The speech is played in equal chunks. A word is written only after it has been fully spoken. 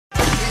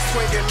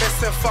swinging,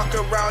 missing, fuck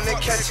around and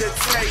catch a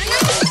tail.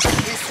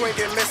 He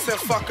swinging, missing,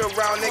 fuck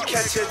around and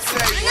catch a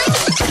tail.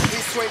 He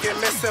swinging,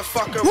 missing,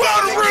 fuck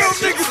around and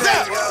catch a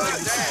tail.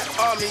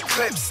 Army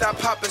clips, I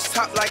pop his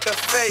top like a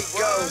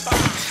Fago.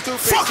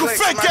 Stupid clicks,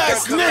 my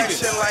gun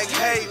collection like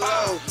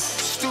Halo.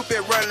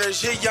 Stupid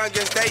runners, your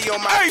youngest, they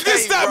on my payroll. Hey,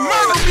 this that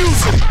murder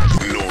music.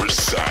 North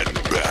side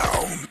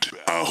bound.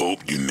 I hope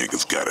you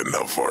niggas got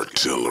enough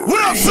artillery.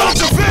 What up,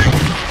 Soulja Vic?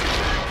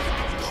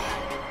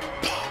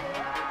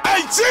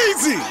 Hey,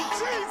 Jeezi.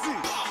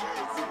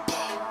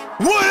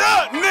 What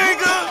up,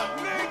 nigga?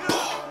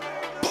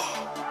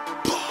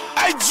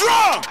 Hey,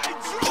 Drum.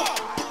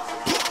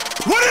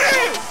 What it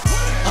is?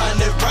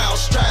 100 round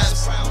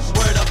straps,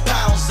 where the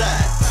pounds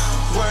at?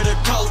 Where the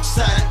coke's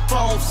at?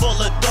 Phone full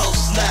of dope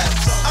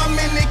snaps. I'm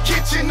in the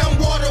kitchen, I'm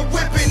water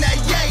whipping that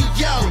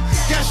yayo.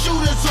 Got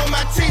shooters on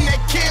my team that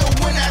kill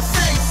when I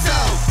say so.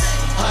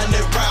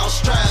 100 round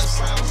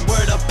straps,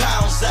 where the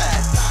pounds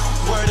at?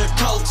 Where the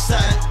coke's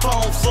at?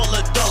 Phone full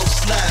of dope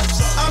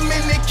snaps. I'm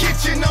in the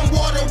kitchen, I'm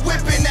water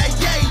whipping that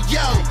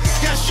yayo.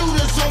 Got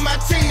shooters on my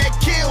team that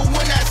kill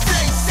when I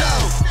say so.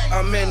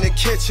 I'm in the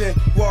kitchen,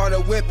 water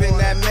whipping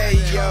that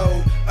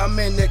mayo. I'm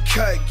in the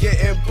cut,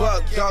 getting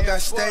bucked, dog, I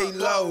stay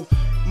low.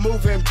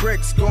 Moving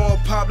bricks, going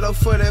Pablo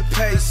for the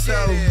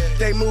peso.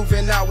 They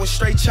moving out with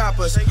straight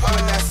choppers when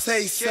I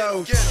say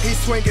so. He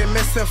swinging,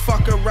 missing,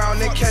 fuck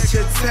around and catch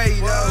a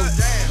tato.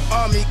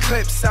 Army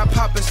clips, I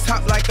pop his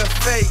top like a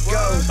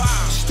Fago.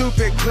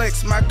 Stupid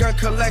clicks, my gun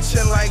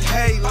collection like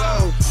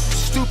Halo.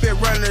 Stupid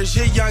runners,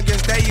 your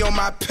youngest, they on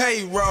my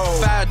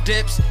payroll. 5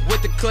 dips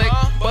with the click,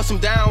 bust them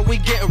down, we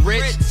getting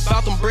rich.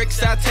 Bout them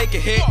bricks, I take a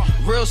hit.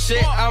 Real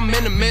shit, I'm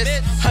in the mist.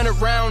 100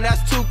 round,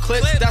 that's 2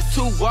 clips, that's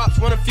 2 wops,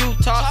 want a few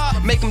tops.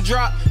 Make them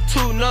drop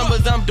 2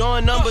 numbers, I'm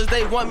doing numbers.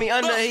 They want me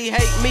under, he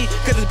hate me,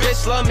 cause this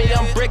bitch love me.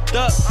 I'm bricked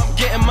up,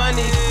 getting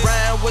money.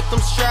 Round with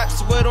them straps,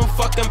 where them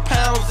fucking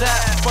pounds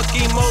at? Fuck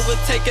him over,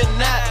 take a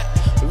nap.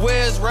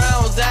 Where's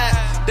rounds at?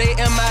 They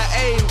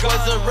MIA,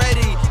 wasn't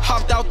ready,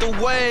 hopped out the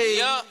way.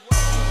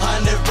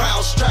 100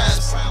 round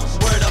straps,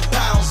 where the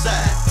pounds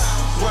at?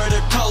 Where the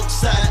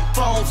coke's at?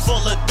 Phone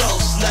full of dope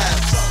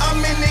snaps.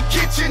 I'm in the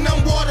kitchen, I'm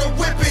water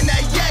whipping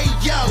that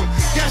yayo.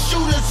 Got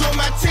shooters on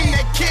my team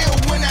that kill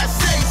when I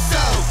say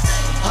so.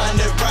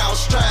 100 round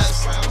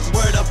straps,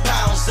 where the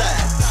pounds at?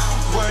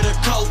 Where the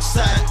coke's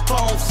at?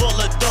 Phone full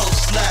of dope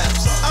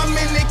snaps. I'm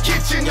in the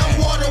kitchen,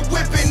 I'm water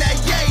whipping that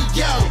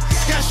yayo.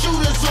 Got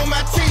shooters on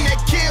my team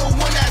that kill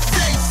when I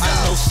say so.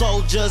 I know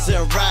soldiers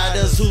and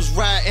riders who's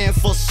riding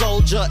for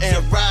Soulja, and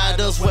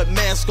riders with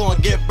masks on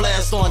get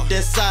blast on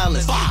this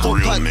silence. For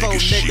cutthroat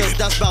niggas,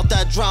 that's about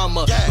that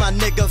drama. My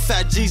nigga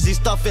Fat Jeezi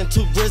stuffing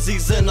 2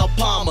 Grizzies in a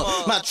Palmer.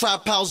 My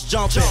trap house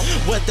jumping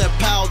with that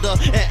powder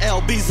and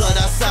LBs of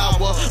that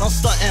sour. I'm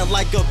stunting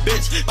like a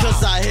bitch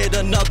cause I hit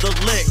another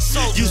lick.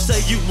 You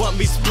say you want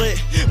me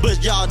split,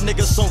 but y'all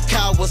niggas some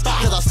cowards,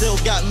 cause I still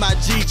got my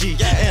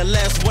Jeezi, and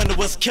last winter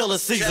was killer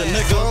season,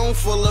 nigga. Room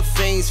full of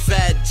fiends,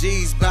 Fat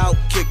G's bout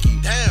kicky.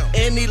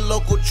 Any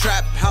local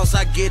trap house,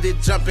 I get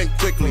it jumping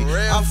quickly.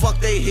 I fuck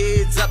they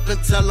heads up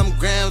and tell them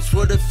grams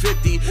for the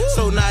 50.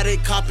 So now they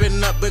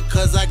copping up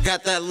because I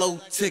got that low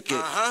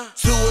ticket.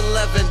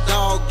 211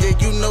 dog, yeah,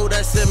 you know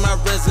that's in my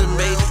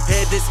resume.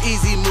 Had this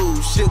easy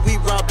move, shit, we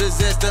robbed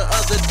his ass the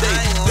other day.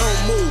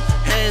 Don't move,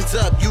 hands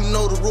up, you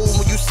know the rule.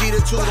 When you see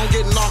the two, don't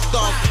get knocked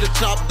off with the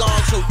chop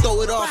dog. So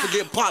throw it off and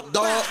get popped,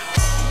 dog.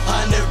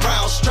 100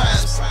 round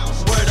straps,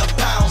 where the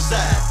pounds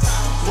at?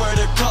 Where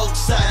the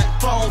coke's at?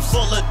 Phone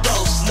full of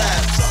dope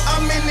snaps.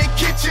 I'm in the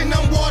kitchen,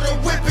 I'm water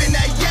whipping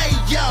that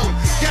yayo.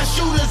 Got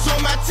shooters on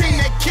my team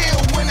that kill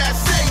when I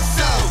say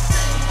so.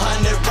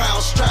 100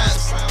 round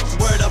straps,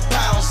 where the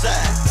pounds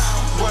at?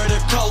 Where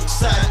the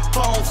coke's at?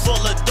 Phone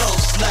full of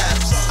dope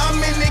snaps.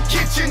 I'm in the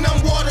kitchen,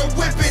 I'm water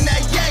whipping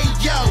that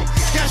yayo.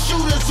 Got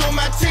shooters on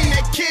my team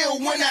that kill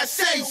when I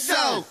say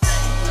so.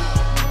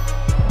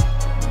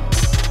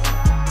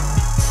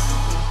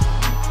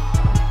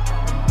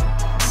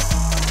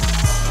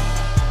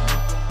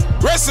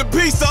 Rest in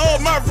peace to all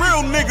my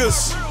real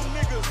niggas.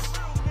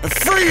 And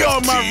free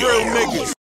all my real niggas.